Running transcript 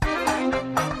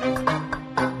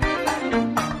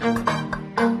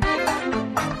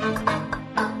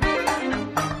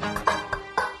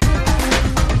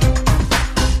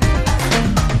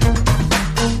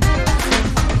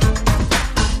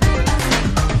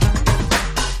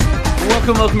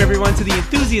Welcome everyone to The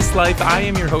Enthusiast Life. I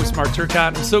am your host, Mark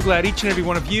Turcotte. I'm so glad each and every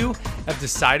one of you have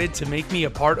decided to make me a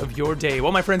part of your day.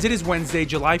 Well, my friends, it is Wednesday,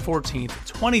 July 14th,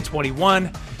 2021.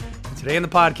 And today on the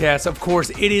podcast, of course,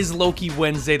 it is Loki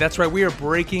Wednesday. That's right, we are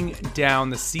breaking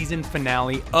down the season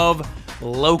finale of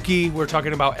Loki. We're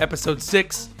talking about episode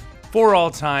 6 for all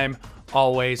time,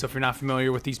 always. So if you're not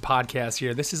familiar with these podcasts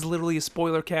here, this is literally a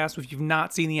spoiler cast. If you've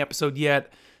not seen the episode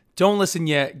yet, don't listen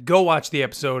yet. Go watch the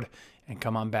episode and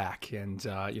come on back. And,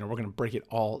 we're going to break it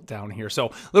all down here. So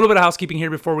a little bit of housekeeping here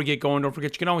before we get going. Don't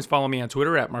forget, you can always follow me on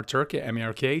Twitter at MarkTurk, at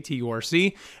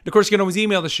MarkTurc. And of course, you can always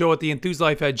email the show at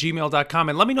theenthusiastlife@gmail.com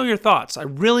and let me know your thoughts. I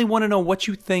really want to know what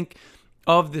you think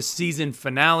of the season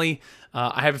finale.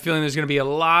 I have a feeling there's going to be a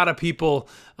lot of people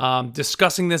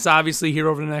discussing this, obviously, here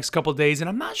over the next couple of days. And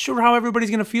I'm not sure how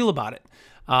everybody's going to feel about it.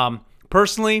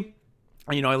 Personally,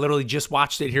 I literally just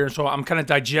watched it here, so I'm kind of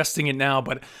digesting it now,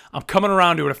 but I'm coming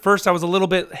around to it. At first, I was a little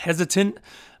bit hesitant,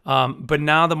 but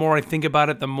now the more I think about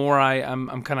it, the more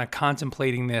I'm kind of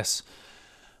contemplating this.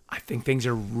 I think things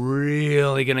are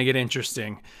really going to get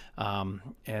interesting.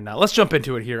 And let's jump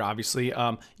into it here, obviously.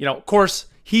 Of course,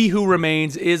 He Who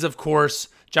Remains is, of course,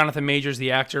 Jonathan Majors,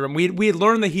 the actor. And we had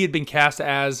learned that he had been cast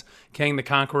as Kang the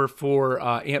Conqueror for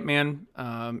Ant-Man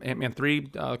 3,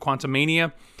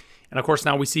 Quantumania. And of course,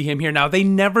 now we see him here. Now, they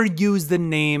never use the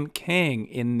name Kang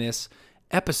in this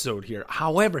episode here.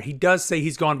 However, he does say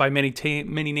he's gone by many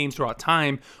names throughout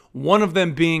time, one of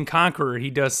them being Conqueror, he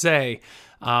does say.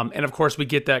 And of course, we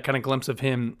get that kind of glimpse of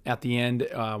him at the end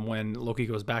when Loki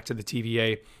goes back to the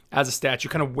TVA as a statue,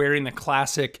 kind of wearing the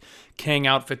classic Kang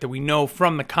outfit that we know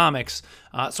from the comics.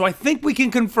 So I think we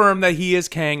can confirm that he is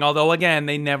Kang, although, again,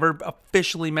 they never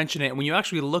officially mention it. And when you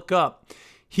actually look up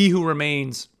He Who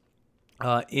Remains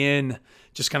in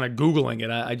just kind of Googling it,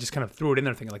 I just kind of threw it in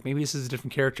there thinking, like, maybe this is a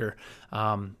different character.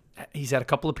 He's had a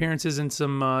couple appearances in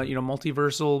some,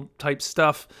 multiversal type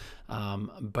stuff,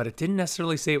 but it didn't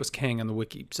necessarily say it was Kang on the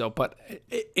wiki. So, but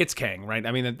it's Kang, right?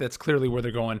 I mean, that's clearly where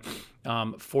they're going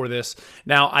for this.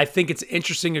 Now, I think it's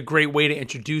interesting, a great way to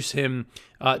introduce him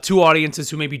to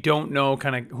audiences who maybe don't know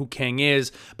kind of who Kang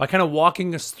is, by kind of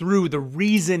walking us through the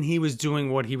reason he was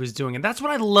doing what he was doing. And that's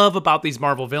what I love about these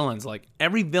Marvel villains. Like,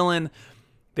 every villain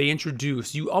they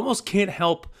introduce, you almost can't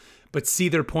help but see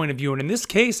their point of view. And in this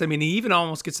case, I mean, he even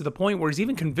almost gets to the point where he's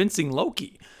even convincing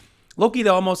Loki. Loki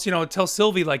to almost, tell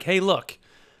Sylvie, like, hey, look,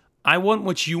 I want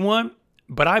what you want,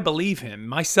 but I believe him.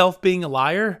 Myself being a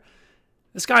liar,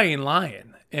 this guy ain't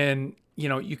lying. And,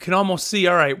 you can almost see,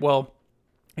 all right, well,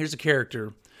 here's a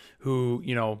character who,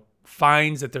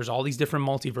 finds that there's all these different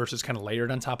multiverses kind of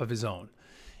layered on top of his own.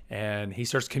 And he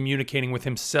starts communicating with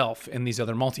himself in these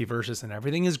other multiverses, and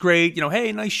everything is great.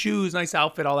 Hey, nice shoes, nice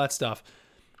outfit, all that stuff.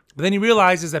 But then he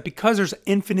realizes that because there's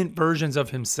infinite versions of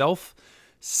himself,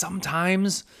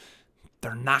 sometimes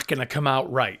they're not going to come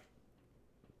out right.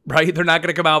 Right? They're not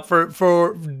going to come out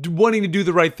for wanting to do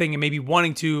the right thing and maybe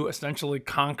wanting to essentially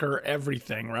conquer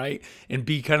everything, right? And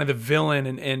be kind of the villain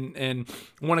and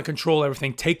want to control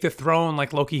everything, take the throne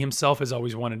like Loki himself has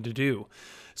always wanted to do.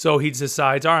 So he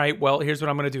decides, all right, well, here's what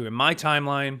I'm going to do. In my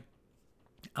timeline,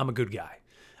 I'm a good guy.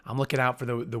 I'm looking out for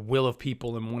the will of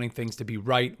people and wanting things to be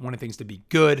right, wanting things to be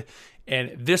good.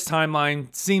 And this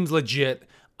timeline seems legit.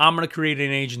 I'm going to create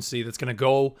an agency that's going to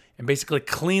go and basically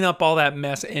clean up all that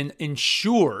mess and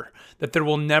ensure that there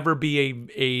will never be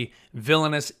a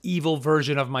villainous, evil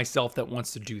version of myself that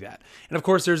wants to do that. And of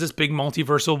course, there's this big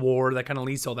multiversal war that kind of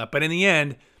leads to all that. But in the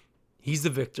end, he's the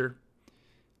victor.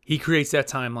 He creates that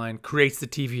timeline, creates the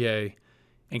TVA,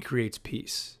 and creates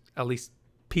peace. At least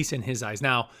peace in his eyes.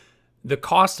 Now, the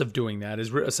cost of doing that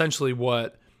is essentially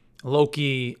what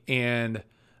Loki and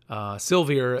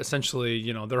Sylvie are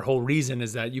essentially, their whole reason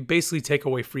is that you basically take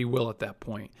away free will at that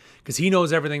point. Because he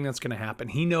knows everything that's going to happen.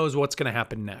 He knows what's going to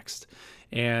happen next.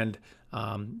 And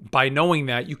by knowing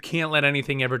that, you can't let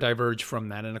anything ever diverge from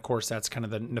that. And of course, that's kind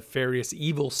of the nefarious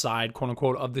evil side, quote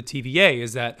unquote, of the TVA,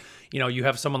 is that, you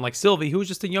have someone like Sylvie, who was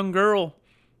just a young girl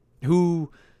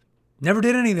who never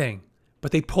did anything,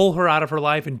 but they pull her out of her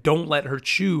life and don't let her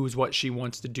choose what she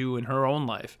wants to do in her own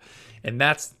life. And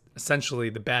that's essentially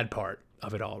the bad part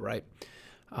of it all, right?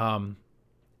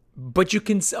 But you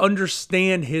can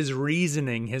understand his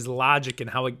reasoning, his logic, and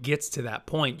how it gets to that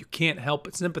point. You can't help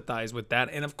but sympathize with that.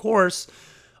 And of course,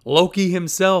 Loki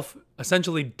himself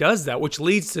essentially does that, which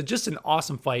leads to just an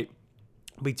awesome fight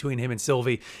between him and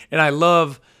Sylvie. And I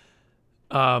love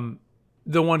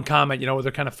the one comment, where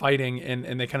they're kind of fighting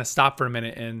and they kind of stop for a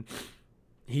minute. And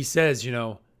he says,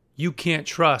 you can't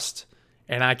trust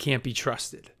and I can't be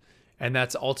trusted. And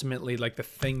that's ultimately like the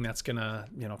thing that's going to,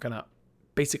 kind of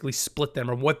basically split them,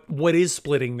 or what is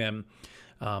splitting them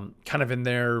kind of in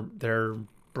their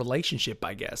relationship,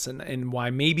 I guess, and why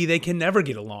maybe they can never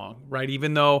get along, right?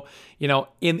 Even though,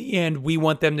 in the end, we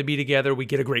want them to be together. We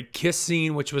get a great kiss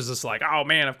scene, which was just like, oh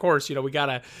man, of course, we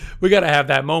gotta have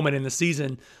that moment in the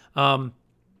season.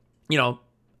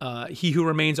 He Who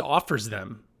Remains offers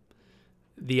them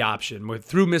the option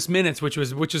through Miss Minutes, which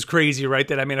is crazy, right?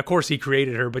 That, I mean, of course he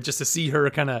created her, but just to see her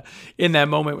kind of in that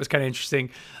moment was kind of interesting.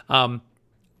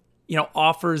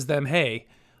 Offers them, hey,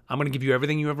 I'm going to give you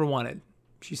everything you ever wanted.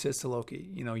 She says to Loki,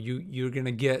 you're going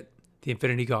to get the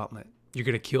Infinity Gauntlet. You're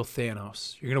going to kill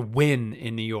Thanos. You're going to win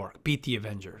in New York, beat the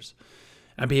Avengers,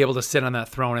 and be able to sit on that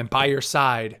throne. And by your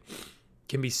side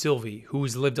can be Sylvie,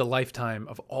 who's lived a lifetime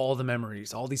of all the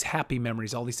memories, all these happy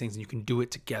memories, all these things, and you can do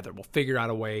it together. We'll figure out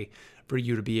a way for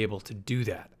you to be able to do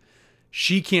that.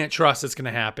 She can't trust it's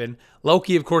going to happen.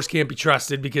 Loki, of course, can't be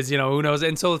trusted because, who knows?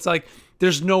 And so it's like,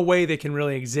 there's no way they can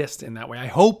really exist in that way. I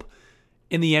hope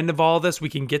in the end of all this, we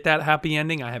can get that happy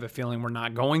ending. I have a feeling we're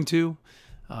not going to.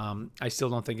 I still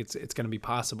don't think it's going to be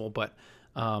possible, but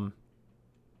I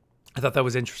thought that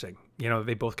was interesting.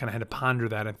 They both kind of had to ponder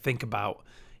that and think about,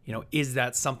 is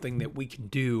that something that we can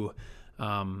do,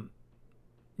 through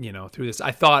this?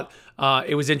 I thought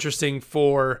it was interesting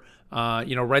for,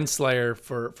 Renslayer,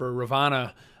 for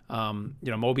Ravonna.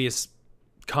 Mobius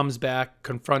comes back,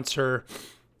 confronts her.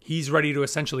 He's ready to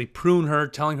essentially prune her,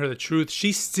 telling her the truth.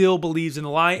 She still believes in the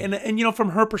lie. And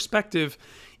from her perspective,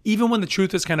 even when the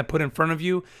truth is kind of put in front of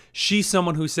you, she's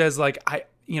someone who says, like,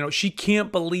 she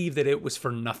can't believe that it was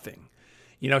for nothing.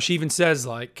 She even says,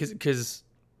 like, because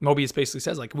Mobius basically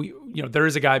says, like, there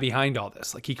is a guy behind all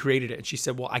this. Like, he created it. And she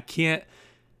said, well, I can't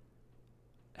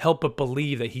help but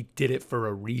believe that he did it for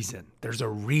a reason. There's a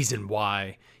reason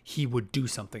why he would do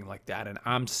something like that. And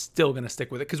I'm still going to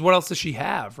stick with it. Because what else does she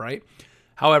have, right?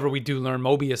 However, we do learn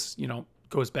Mobius,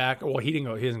 goes back. Well, he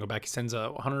doesn't go back. He sends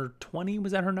a 120.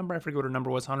 Was that her number? I forget what her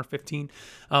number was. 115.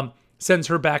 Sends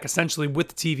her back essentially with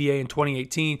the TVA in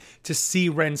 2018 to see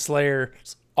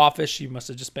Renslayer's office. She must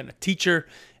have just been a teacher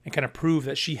and kind of prove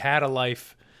that she had a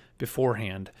life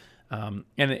beforehand. And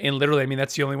literally, I mean,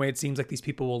 that's the only way it seems like these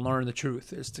people will learn the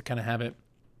truth, is to kind of have it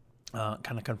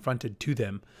kind of confronted to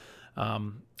them.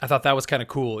 I thought that was kind of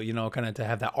cool, kind of to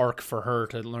have that arc for her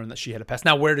to learn that she had a past.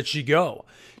 Now, where did she go?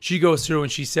 She goes through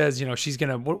and she says, she's going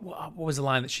to, what was the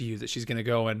line that she used? That she's going to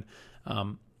go and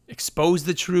expose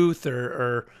the truth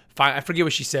or find, I forget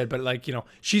what she said, but like,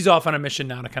 she's off on a mission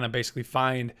now to kind of basically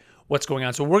find what's going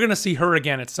on. So we're going to see her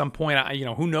again at some point.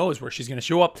 Who knows where she's going to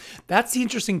show up. That's the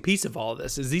interesting piece of all of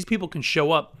this, is these people can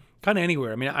show up kind of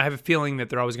anywhere. I mean, I have a feeling that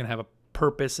they're always going to have a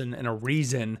purpose and a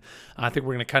reason. I think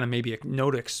we're going to kind of maybe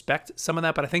know to expect some of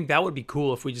that, but I think that would be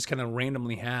cool if we just kind of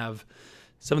randomly have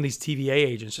some of these TVA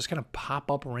agents just kind of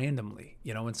pop up randomly,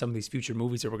 in some of these future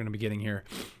movies that we're going to be getting here.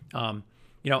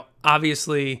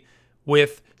 Obviously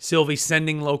with Sylvie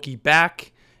sending Loki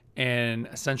back and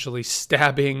essentially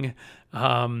stabbing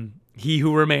He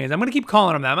Who Remains. I'm going to keep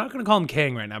calling him that. I'm not going to call him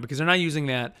Kang right now because they're not using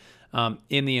that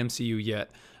in the MCU yet.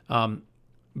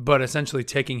 But essentially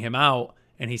taking him out,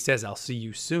 and he says, I'll see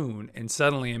you soon. And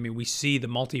suddenly, we see the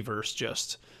multiverse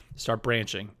just start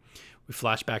branching. We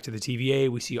flash back to the TVA.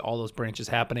 We see all those branches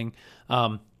happening.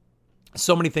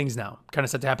 So many things now kind of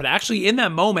set to happen. Actually, in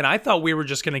that moment, I thought we were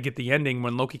just going to get the ending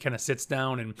when Loki kind of sits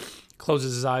down and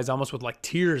closes his eyes, almost with like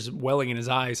tears welling in his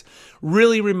eyes.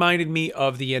 Really reminded me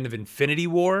of the end of Infinity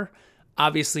War.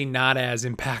 Obviously not as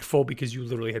impactful because you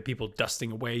literally had people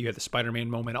dusting away. You had the Spider-Man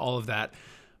moment, all of that.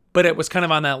 But it was kind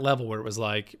of on that level where it was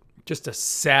like just a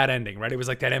sad ending, right? It was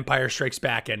like that Empire Strikes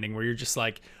Back ending where you're just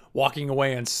like walking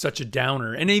away on such a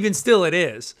downer. And even still it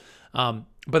is.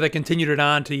 But they continued it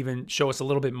on to even show us a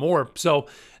little bit more. So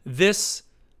this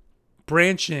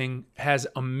branching has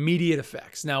immediate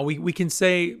effects. Now, we can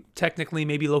say technically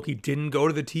maybe Loki didn't go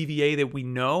to the TVA that we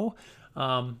know.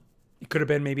 It could have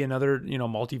been maybe another,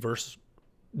 multiverse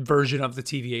version of the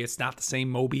TVA. It's not the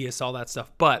same Mobius, all that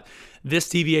stuff. But this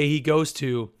TVA he goes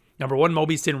to, number one,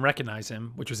 Mobius didn't recognize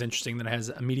him, which was interesting. That it has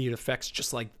immediate effects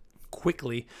just like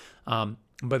quickly.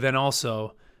 But then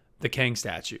also the Kang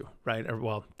statue, right?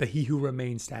 Or, the He Who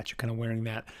Remains statue, kind of wearing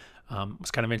that, was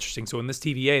kind of interesting. So in this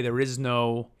TVA, there is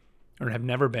no, or have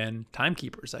never been,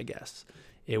 timekeepers, I guess.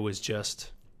 It was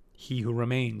just He Who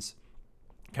Remains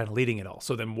kind of leading it all.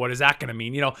 So then what is that going to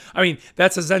mean?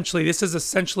 This has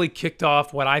essentially kicked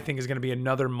off what I think is going to be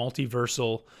another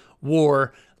multiversal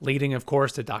war, leading, of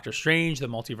course, to Doctor Strange, the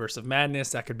Multiverse of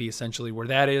Madness. That could be essentially where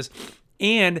that is.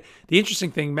 And the interesting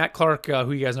thing, Matt Clark,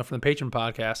 who you guys know from the Patreon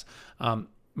podcast,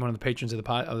 one of the patrons of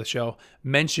the show,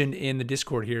 mentioned in the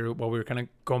Discord here while we were kind of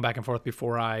going back and forth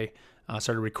before I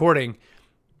started recording,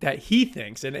 that he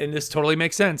thinks, and this totally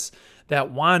makes sense,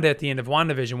 that Wanda at the end of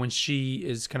WandaVision, when she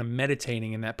is kind of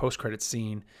meditating in that post-credits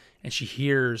scene and she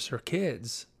hears her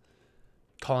kids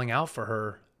calling out for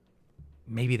her,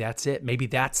 maybe that's it. Maybe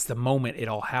that's the moment it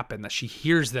all happened, that she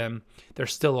hears them. They're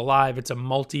still alive. It's a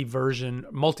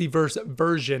multiverse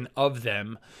version of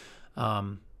them.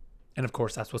 And of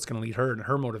course, that's what's going to lead her and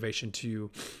her motivation to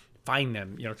find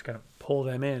them, to kind of pull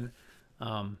them in.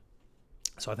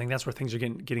 So I think that's where things are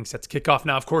getting set to kick off.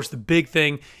 Now, of course, the big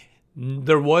thing,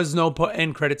 there was no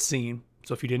end credits scene.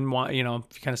 So if you didn't want, if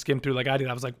you kind of skimmed through like I did,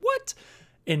 I was like, what?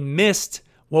 And missed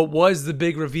what was the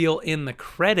big reveal in the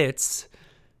credits.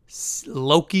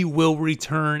 Loki will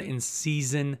return in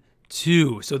season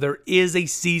 2. So there is a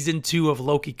season 2 of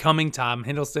Loki coming. Tom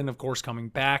Hiddleston, of course, coming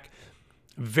back.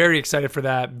 Very excited for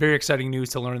that. Very exciting news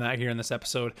to learn that here in this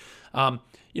episode.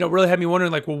 Really had me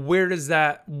wondering, like, well, when is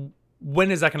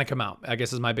that going to come out? I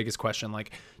guess is my biggest question.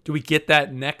 Like, do we get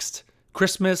that next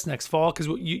Christmas, next fall? Because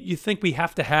you think we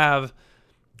have to have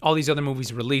all these other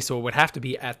movies released, so it would have to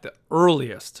be at the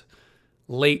earliest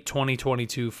late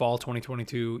 2022, fall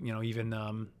 2022,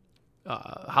 even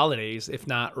holidays, if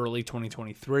not early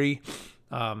 2023.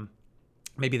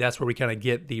 Maybe that's where we kind of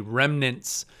get the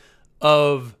remnants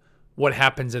of what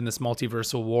happens in this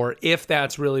multiversal war, if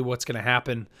that's really what's going to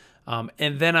happen.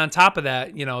 And then on top of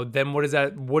that, then what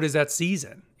is that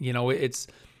season?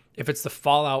 If it's the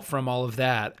fallout from all of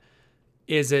that,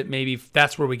 is it maybe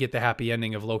that's where we get the happy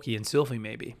ending of Loki and Sylvie?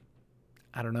 Maybe,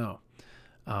 I don't know.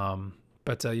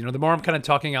 But the more I'm kind of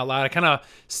talking out loud, I kind of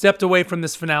stepped away from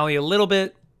this finale a little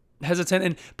bit hesitant.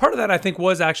 And part of that, I think,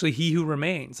 was actually He Who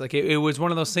Remains. Like, it was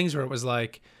one of those things where it was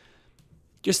like,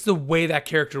 just the way that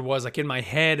character was, like, in my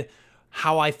head,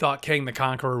 how I thought Kang the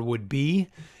Conqueror would be.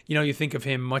 You think of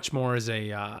him much more as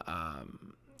a, I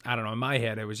don't know, in my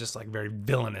head, it was just like very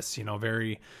villainous,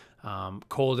 very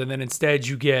cold. And then instead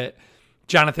you get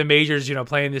Jonathan Majors,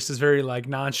 playing this very like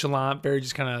nonchalant, very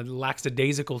just kind of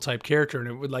lackadaisical type character. And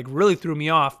it would like really threw me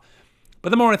off. But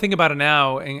the more I think about it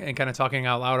now and kind of talking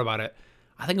out loud about it,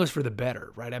 I think it was for the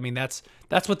better, right? I mean, that's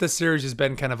what this series has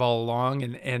been kind of all along.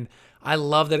 And I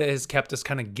love that it has kept us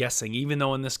kind of guessing, even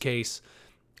though in this case,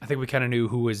 I think we kind of knew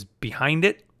who was behind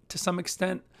it to some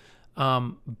extent.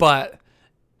 But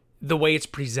the way it's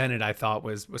presented, I thought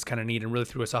was kind of neat and really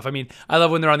threw us off. I mean, I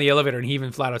love when they're on the elevator and he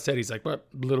even flat out said, he's like, what,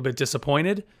 a little bit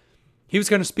disappointed. He was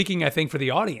kind of speaking, I think, for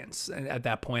the audience at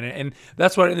that point. And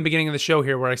that's what in the beginning of the show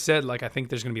here, where I said, like, I think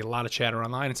there's going to be a lot of chatter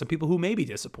online and some people who may be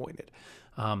disappointed.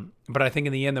 But I think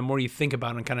in the end, the more you think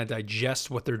about it and kind of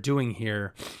digest what they're doing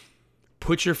here,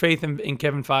 put your faith in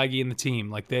Kevin Feige and the team.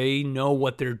 Like, they know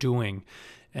what they're doing.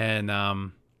 And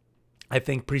I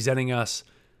think presenting us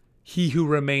He Who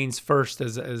Remains first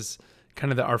as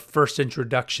kind of our first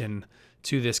introduction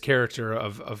to this character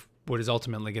of what is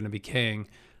ultimately going to be Kang,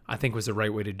 I think was the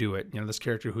right way to do it. This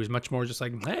character who's much more just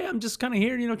like, hey, I'm just kind of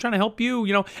here, trying to help you,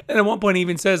 and at one point he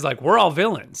even says like, we're all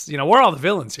villains, we're all the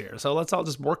villains here. So let's all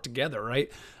just work together.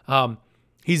 Right.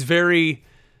 He's very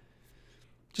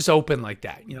just open like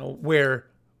that, where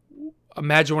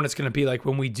imagine what it's going to be like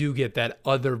when we do get that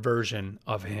other version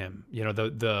of him,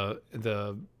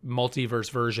 the multiverse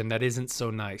version that isn't so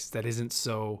nice, that isn't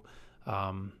so,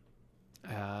 I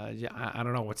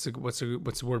don't know what's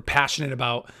the word, passionate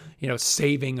about,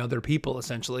 saving other people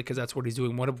essentially, because that's what he's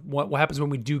doing. What happens when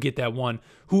we do get that one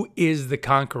who is the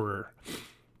conqueror?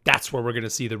 That's where we're going to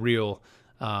see the real,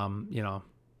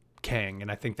 Kang, and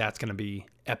I think that's going to be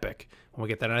epic when we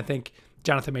get that. And I think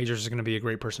Jonathan Majors is going to be a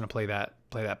great person to play that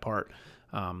part,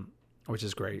 which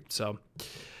is great. So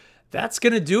that's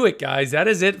going to do it, guys. That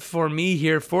is it for me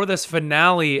here for this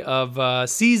finale of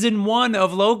season 1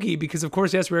 of Loki, because, of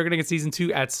course, yes, we're going to get season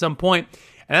 2 at some point.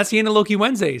 And that's the end of Loki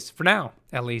Wednesdays for now,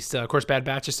 at least. Of course, Bad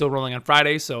Batch is still rolling on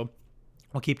Fridays, so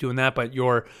we'll keep doing that. But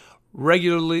your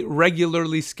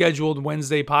regularly scheduled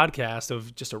Wednesday podcast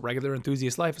of just a regular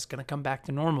enthusiast life is going to come back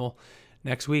to normal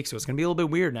next week. So it's going to be a little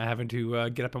bit weird not having to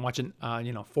get up and watch an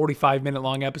 45-minute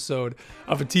long episode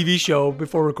of a TV show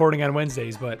before recording on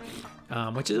Wednesdays, but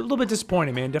which is a little bit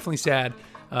disappointing, man. Definitely sad.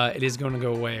 It is going to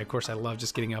go away. Of course, I love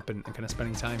just getting up and kind of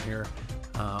spending time here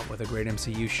with a great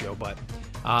MCU show. But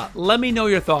let me know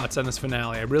your thoughts on this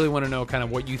finale. I really want to know kind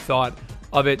of what you thought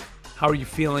of it. How are you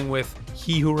feeling with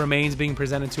He Who Remains being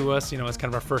presented to us? As kind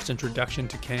of our first introduction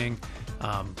to Kang.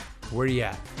 Where are you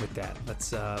at with that?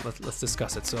 Let's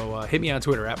discuss it. So hit me on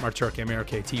Twitter at MarkTurk,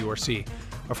 MarkTurc.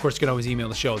 Of course, you can always email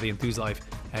the show,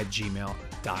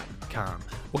 theenthuselife@gmail.com.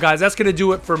 Well, guys, that's going to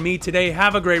do it for me today.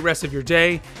 Have a great rest of your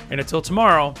day. And until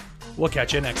tomorrow, we'll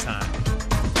catch you next time.